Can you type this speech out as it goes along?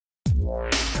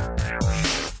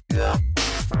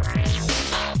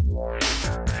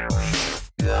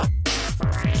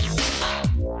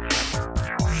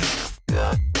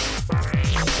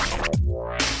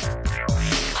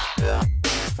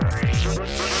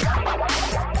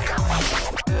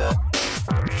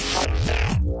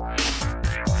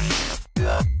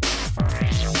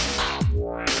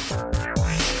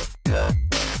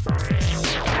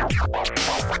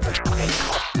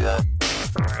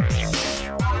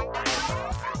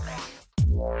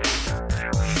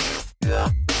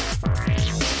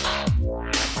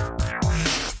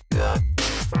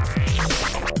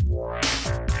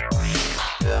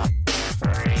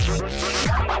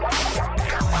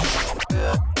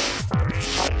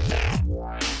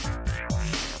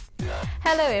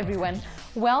Hello everyone,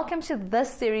 welcome to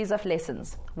this series of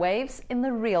lessons, Waves in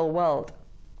the Real World.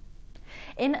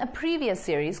 In a previous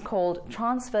series called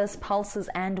Transverse Pulses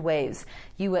and Waves,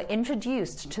 you were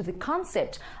introduced to the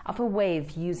concept of a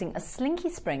wave using a slinky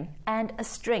spring and a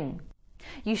string.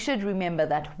 You should remember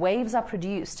that waves are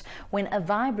produced when a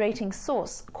vibrating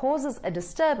source causes a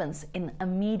disturbance in a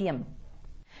medium.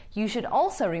 You should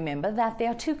also remember that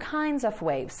there are two kinds of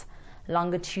waves,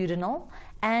 longitudinal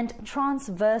and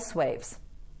transverse waves.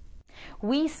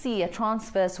 We see a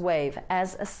transverse wave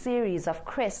as a series of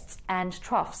crests and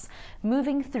troughs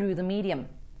moving through the medium.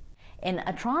 In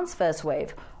a transverse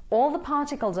wave, all the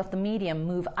particles of the medium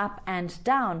move up and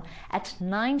down at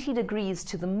 90 degrees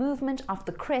to the movement of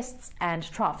the crests and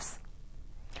troughs.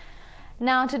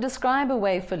 Now, to describe a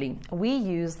wave fully, we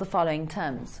use the following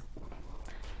terms: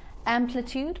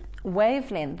 amplitude,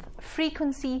 wavelength,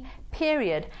 frequency,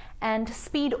 period, and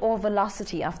speed or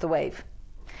velocity of the wave.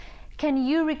 Can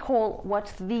you recall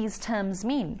what these terms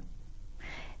mean?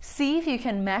 See if you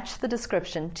can match the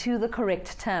description to the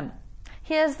correct term.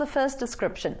 Here's the first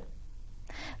description.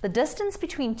 The distance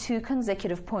between two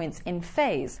consecutive points in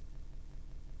phase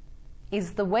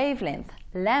is the wavelength,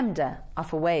 lambda,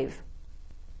 of a wave.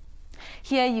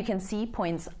 Here you can see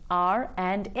points R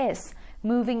and S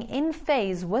moving in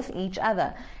phase with each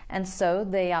other, and so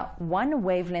they are one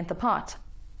wavelength apart.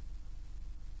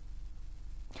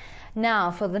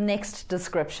 Now for the next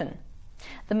description.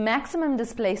 The maximum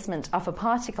displacement of a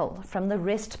particle from the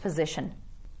rest position.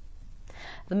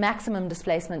 The maximum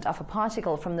displacement of a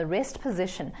particle from the rest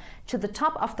position to the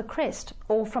top of the crest,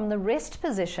 or from the rest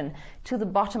position to the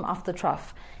bottom of the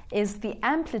trough, is the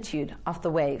amplitude of the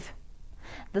wave.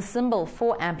 The symbol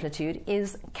for amplitude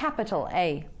is capital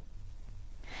A.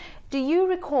 Do you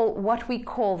recall what we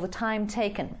call the time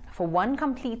taken for one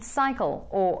complete cycle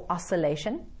or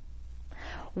oscillation?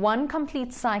 One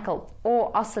complete cycle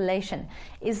or oscillation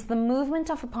is the movement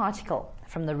of a particle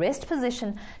from the rest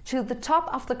position to the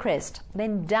top of the crest,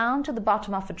 then down to the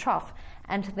bottom of a trough,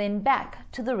 and then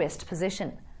back to the rest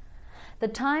position. The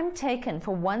time taken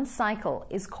for one cycle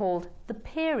is called the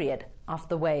period of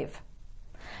the wave.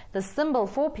 The symbol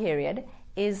for period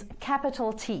is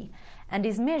capital T and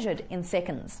is measured in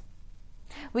seconds.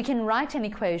 We can write an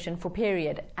equation for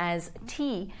period as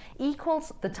T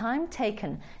equals the time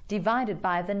taken divided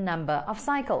by the number of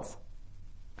cycles.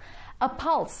 A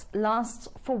pulse lasts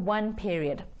for one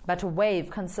period, but a wave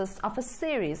consists of a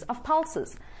series of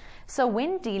pulses. So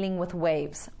when dealing with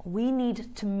waves, we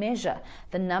need to measure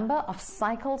the number of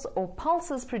cycles or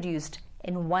pulses produced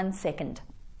in 1 second.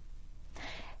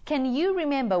 Can you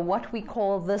remember what we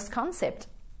call this concept?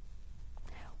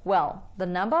 Well, the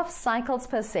number of cycles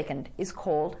per second is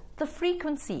called the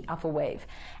frequency of a wave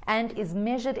and is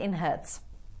measured in hertz.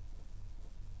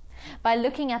 By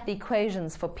looking at the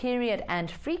equations for period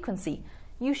and frequency,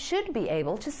 you should be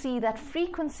able to see that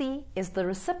frequency is the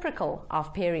reciprocal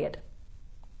of period.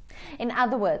 In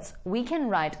other words, we can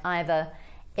write either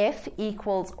F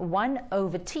equals 1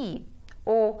 over T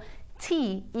or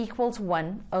T equals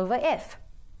 1 over F.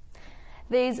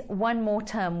 There's one more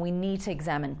term we need to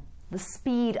examine: the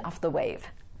speed of the wave,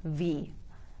 v.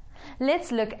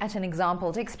 Let's look at an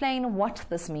example to explain what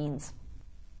this means.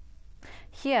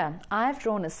 Here, I've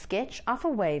drawn a sketch of a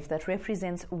wave that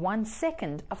represents 1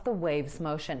 second of the wave's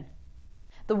motion.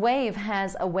 The wave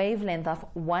has a wavelength of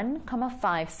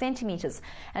 1,5 centimeters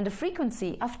and a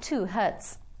frequency of 2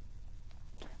 hertz.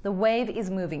 The wave is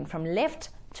moving from left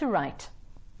to right.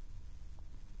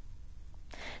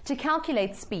 To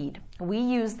calculate speed, we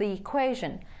use the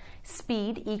equation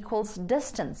speed equals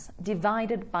distance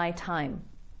divided by time.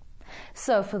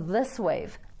 So for this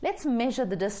wave, let's measure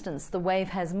the distance the wave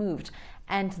has moved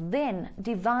and then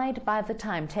divide by the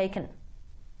time taken.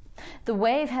 The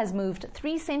wave has moved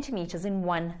 3 centimeters in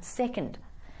 1 second.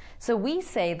 So we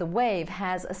say the wave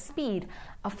has a speed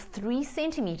of 3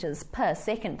 centimeters per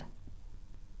second.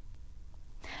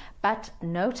 But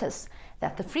notice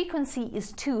that the frequency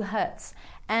is 2 Hz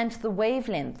and the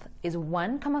wavelength is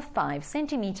 1,5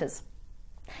 centimeters.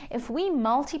 If we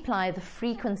multiply the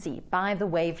frequency by the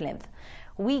wavelength,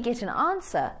 we get an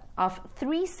answer of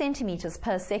 3 centimeters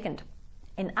per second.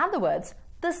 In other words,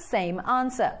 the same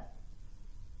answer.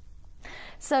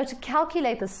 So to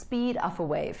calculate the speed of a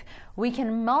wave, we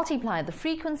can multiply the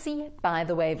frequency by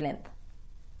the wavelength.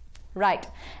 Right,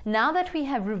 now that we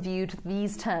have reviewed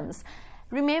these terms,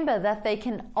 remember that they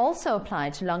can also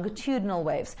apply to longitudinal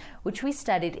waves, which we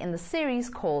studied in the series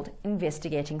called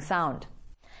Investigating Sound.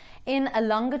 In a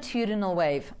longitudinal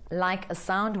wave, like a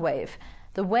sound wave,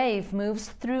 the wave moves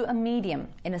through a medium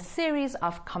in a series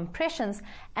of compressions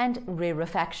and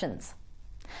rarefactions.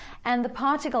 And the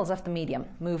particles of the medium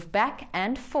move back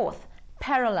and forth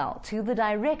parallel to the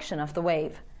direction of the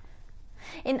wave.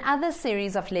 In other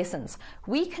series of lessons,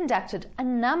 we conducted a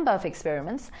number of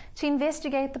experiments to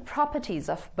investigate the properties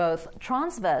of both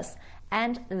transverse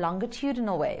and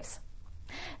longitudinal waves.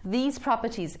 These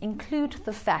properties include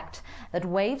the fact that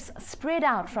waves spread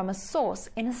out from a source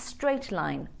in a straight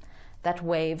line, that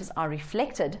waves are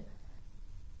reflected,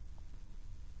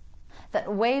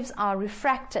 that waves are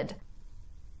refracted,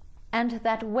 and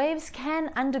that waves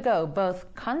can undergo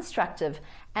both constructive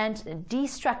and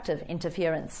destructive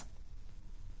interference.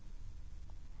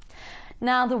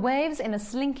 Now, the waves in a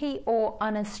slinky or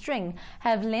on a string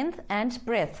have length and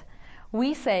breadth.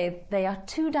 We say they are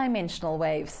two-dimensional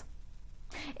waves.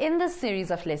 In this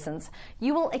series of lessons,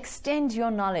 you will extend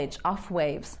your knowledge of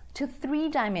waves to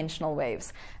three-dimensional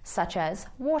waves, such as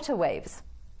water waves.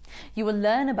 You will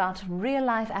learn about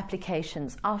real-life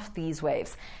applications of these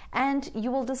waves, and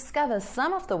you will discover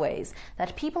some of the ways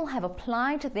that people have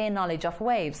applied their knowledge of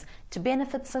waves to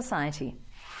benefit society.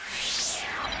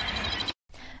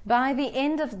 By the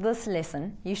end of this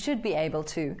lesson, you should be able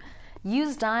to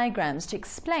use diagrams to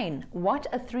explain what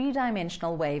a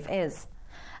three-dimensional wave is,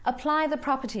 apply the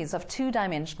properties of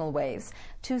two-dimensional waves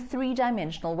to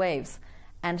three-dimensional waves,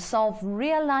 and solve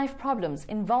real-life problems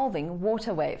involving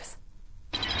water waves.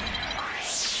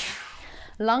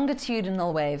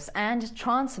 Longitudinal waves and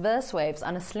transverse waves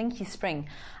on a slinky spring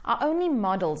are only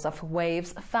models of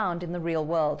waves found in the real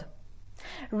world.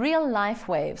 Real-life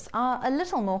waves are a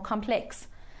little more complex.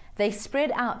 They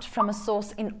spread out from a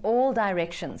source in all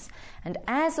directions, and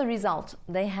as a result,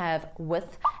 they have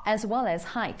width as well as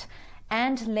height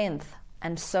and length,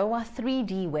 and so are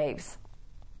 3D waves.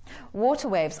 Water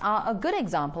waves are a good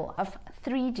example of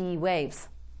 3D waves.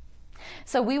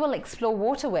 So we will explore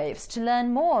water waves to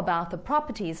learn more about the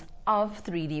properties of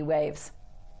 3D waves.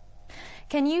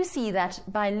 Can you see that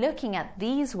by looking at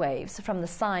these waves from the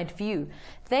side view,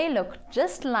 they look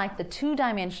just like the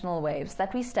two-dimensional waves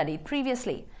that we studied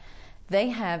previously? They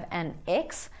have an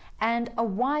X and a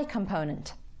Y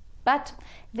component. But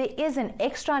there is an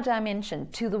extra dimension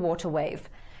to the water wave,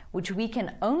 which we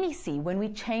can only see when we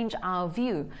change our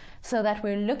view so that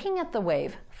we're looking at the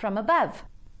wave from above.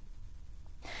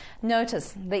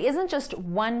 Notice there isn't just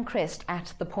one crest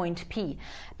at the point P,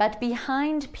 but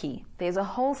behind P there's a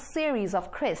whole series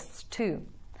of crests too.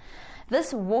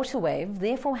 This water wave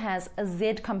therefore has a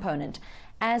Z component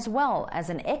as well as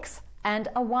an X and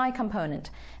a Y component,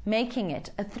 making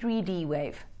it a 3D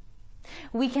wave.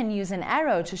 We can use an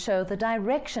arrow to show the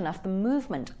direction of the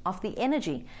movement of the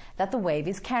energy that the wave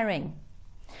is carrying.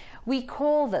 We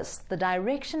call this the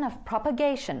direction of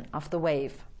propagation of the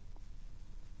wave.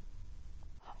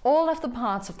 All of the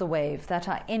parts of the wave that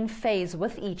are in phase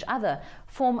with each other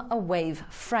form a wave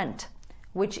front,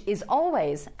 which is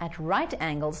always at right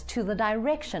angles to the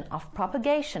direction of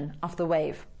propagation of the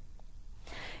wave.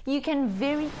 You can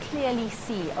very clearly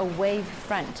see a wave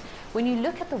front when you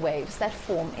look at the waves that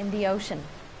form in the ocean.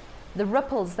 The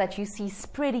ripples that you see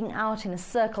spreading out in a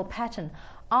circle pattern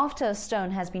after a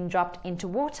stone has been dropped into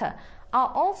water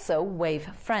are also wave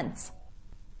fronts.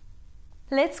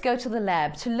 Let's go to the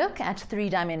lab to look at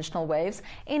three-dimensional waves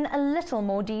in a little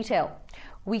more detail.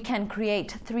 We can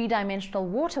create three-dimensional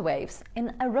water waves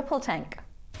in a ripple tank.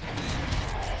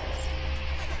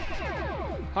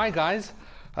 Hi guys,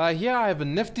 here I have a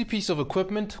nifty piece of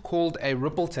equipment called a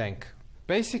ripple tank.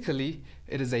 Basically,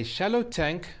 it is a shallow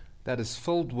tank that is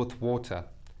filled with water.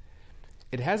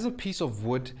 It has a piece of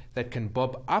wood that can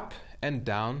bob up and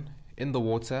down in the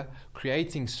water,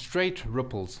 creating straight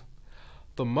ripples.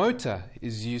 The motor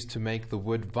is used to make the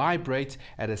wood vibrate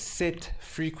at a set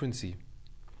frequency.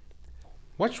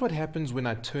 Watch what happens when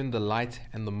I turn the light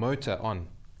and the motor on.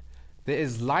 There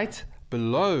is light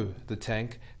below the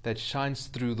tank that shines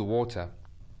through the water.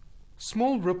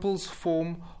 Small ripples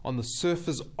form on the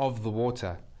surface of the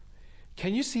water.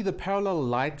 Can you see the parallel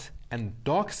light and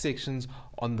dark sections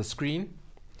on the screen?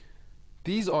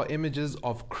 These are images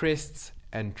of crests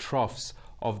and troughs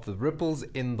of the ripples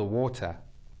in the water.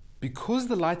 Because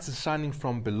the light is shining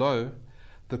from below,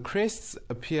 the crests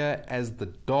appear as the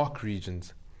dark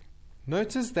regions.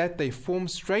 Notice that they form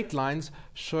straight lines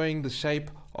showing the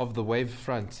shape of the wave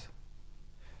front.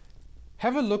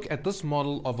 Have a look at this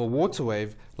model of a water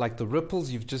wave like the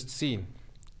ripples you've just seen.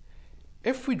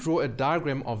 If we draw a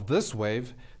diagram of this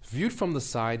wave, viewed from the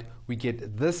side, we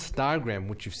get this diagram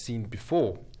which you've seen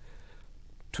before.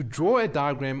 To draw a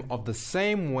diagram of the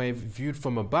same wave viewed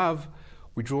from above,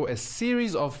 we draw a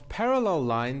series of parallel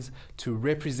lines to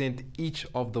represent each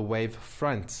of the wave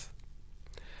fronts.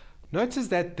 Notice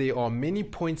that there are many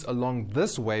points along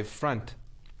this wave front.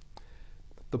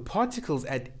 The particles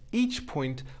at each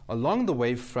point along the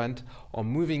wave front are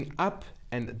moving up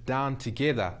and down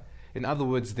together. In other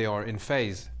words, they are in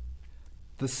phase.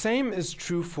 The same is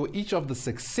true for each of the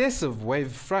successive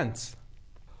wave fronts.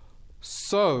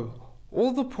 So,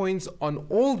 all the points on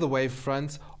all the wave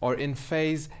fronts are in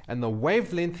phase, and the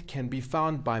wavelength can be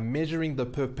found by measuring the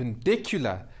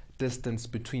perpendicular distance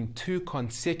between two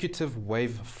consecutive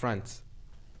wave fronts.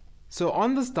 So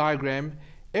on this diagram,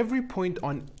 every point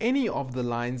on any of the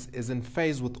lines is in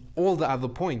phase with all the other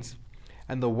points,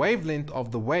 and the wavelength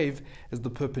of the wave is the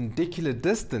perpendicular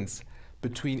distance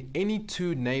between any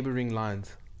two neighboring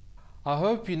lines. I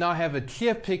hope you now have a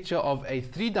clear picture of a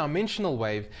three-dimensional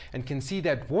wave and can see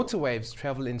that water waves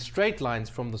travel in straight lines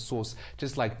from the source,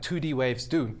 just like 2D waves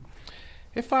do.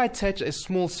 If I attach a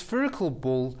small spherical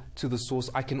ball to the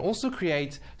source, I can also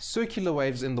create circular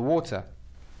waves in the water.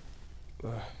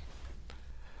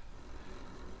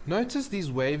 Notice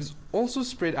these waves also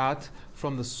spread out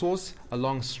from the source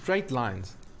along straight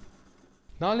lines.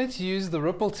 Now let's use the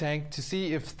ripple tank to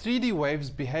see if 3D waves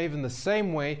behave in the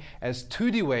same way as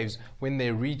 2D waves when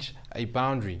they reach a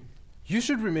boundary. You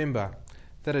should remember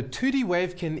that a 2D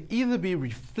wave can either be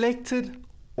reflected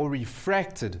or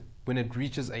refracted when it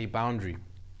reaches a boundary.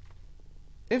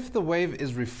 If the wave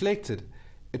is reflected,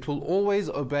 it will always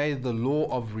obey the law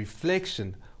of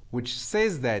reflection, which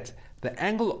says that the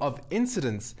angle of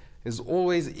incidence is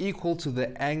always equal to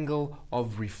the angle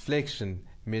of reflection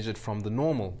measured from the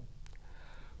normal.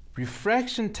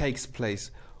 Refraction takes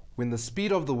place when the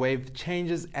speed of the wave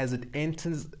changes as it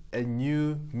enters a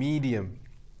new medium.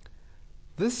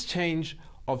 This change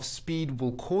of speed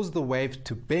will cause the wave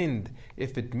to bend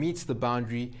if it meets the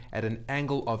boundary at an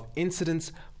angle of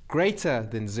incidence greater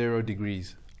than 0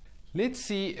 degrees. Let's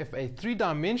see if a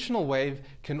three-dimensional wave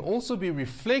can also be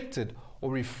reflected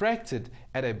or refracted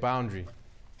at a boundary.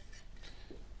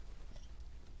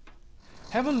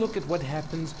 Have a look at what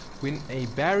happens when a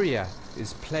barrier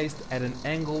is placed at an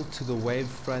angle to the wave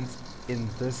front in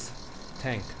this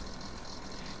tank.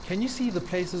 Can you see the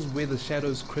places where the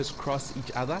shadows crisscross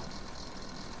each other?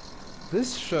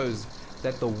 This shows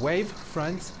that the wave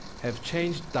fronts have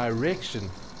changed direction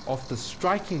after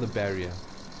striking the barrier.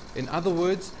 In other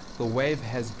words, the wave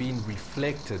has been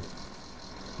reflected.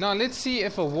 Now let's see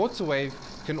if a water wave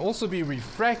can also be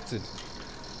refracted.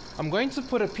 I'm going to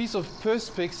put a piece of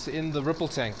perspex in the ripple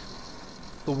tank.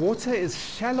 The water is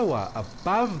shallower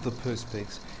above the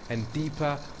perspex and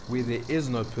deeper where there is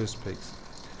no perspex.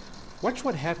 Watch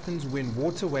what happens when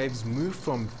water waves move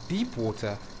from deep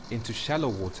water into shallow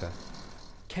water.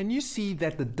 Can you see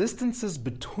that the distances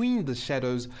between the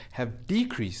shadows have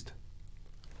decreased?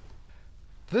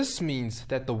 This means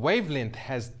that the wavelength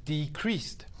has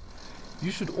decreased. You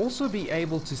should also be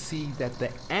able to see that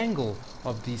the angle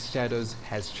of these shadows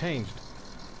has changed,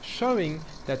 showing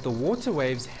that the water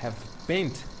waves have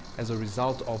bent as a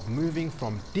result of moving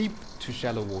from deep to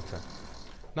shallow water.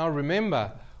 Now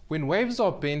remember, when waves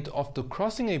are bent after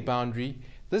crossing a boundary,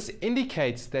 this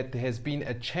indicates that there has been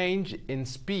a change in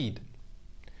speed.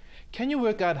 Can you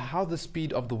work out how the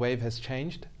speed of the wave has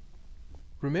changed?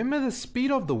 Remember, the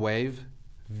speed of the wave,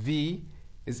 v,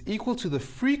 is equal to the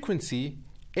frequency,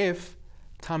 f,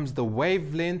 times the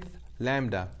wavelength,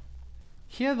 lambda.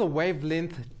 Here the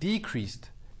wavelength decreased.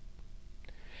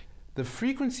 The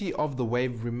frequency of the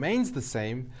wave remains the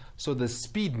same, so the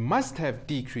speed must have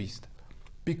decreased.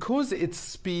 Because its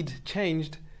speed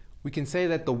changed, we can say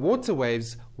that the water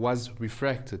waves was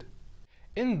refracted.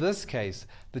 In this case,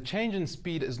 the change in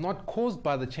speed is not caused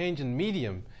by the change in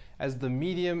medium, as the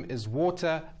medium is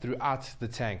water throughout the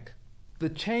tank. The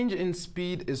change in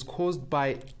speed is caused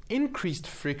by increased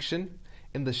friction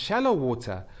in the shallow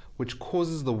water, which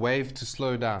causes the wave to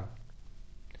slow down.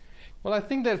 Well, I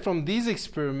think that from these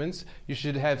experiments, you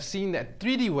should have seen that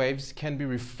 3D waves can be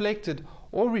reflected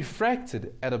or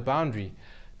refracted at a boundary.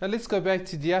 Now let's go back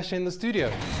to Diasha in the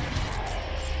studio.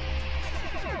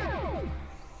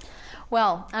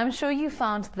 Well, I'm sure you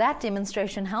found that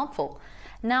demonstration helpful.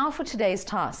 Now for today's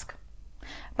task.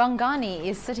 Bongani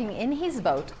is sitting in his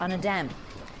boat on a dam.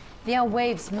 There are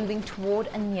waves moving toward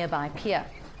a nearby pier.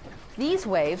 These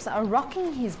waves are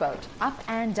rocking his boat up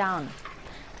and down.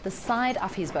 The side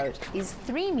of his boat is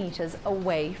 3 meters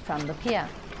away from the pier.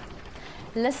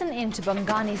 Listen in to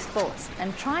Bongani's thoughts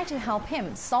and try to help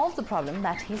him solve the problem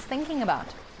that he's thinking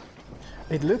about.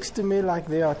 It looks to me like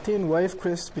there are 10 wave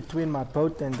crests between my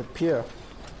boat and the pier.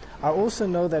 I also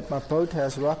know that my boat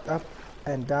has rocked up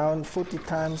and down 40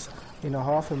 times in a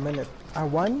half a minute. I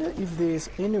wonder if there's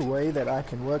any way that I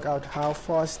can work out how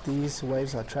fast these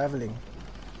waves are traveling.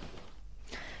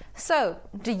 So,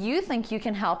 do you think you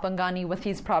can help Bongani with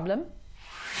his problem?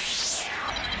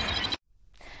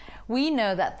 We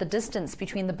know that the distance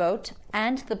between the boat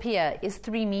and the pier is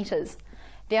 3 meters.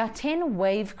 There are 10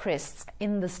 wave crests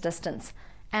in this distance,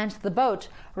 and the boat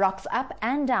rocks up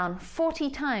and down 40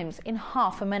 times in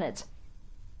half a minute.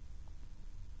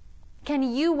 Can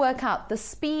you work out the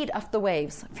speed of the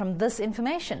waves from this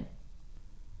information?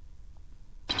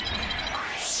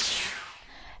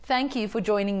 Thank you for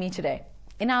joining me today.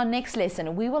 In our next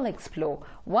lesson, we will explore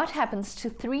what happens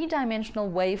to 3-dimensional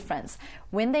wave fronts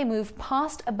when they move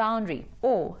past a boundary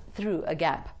or through a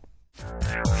gap.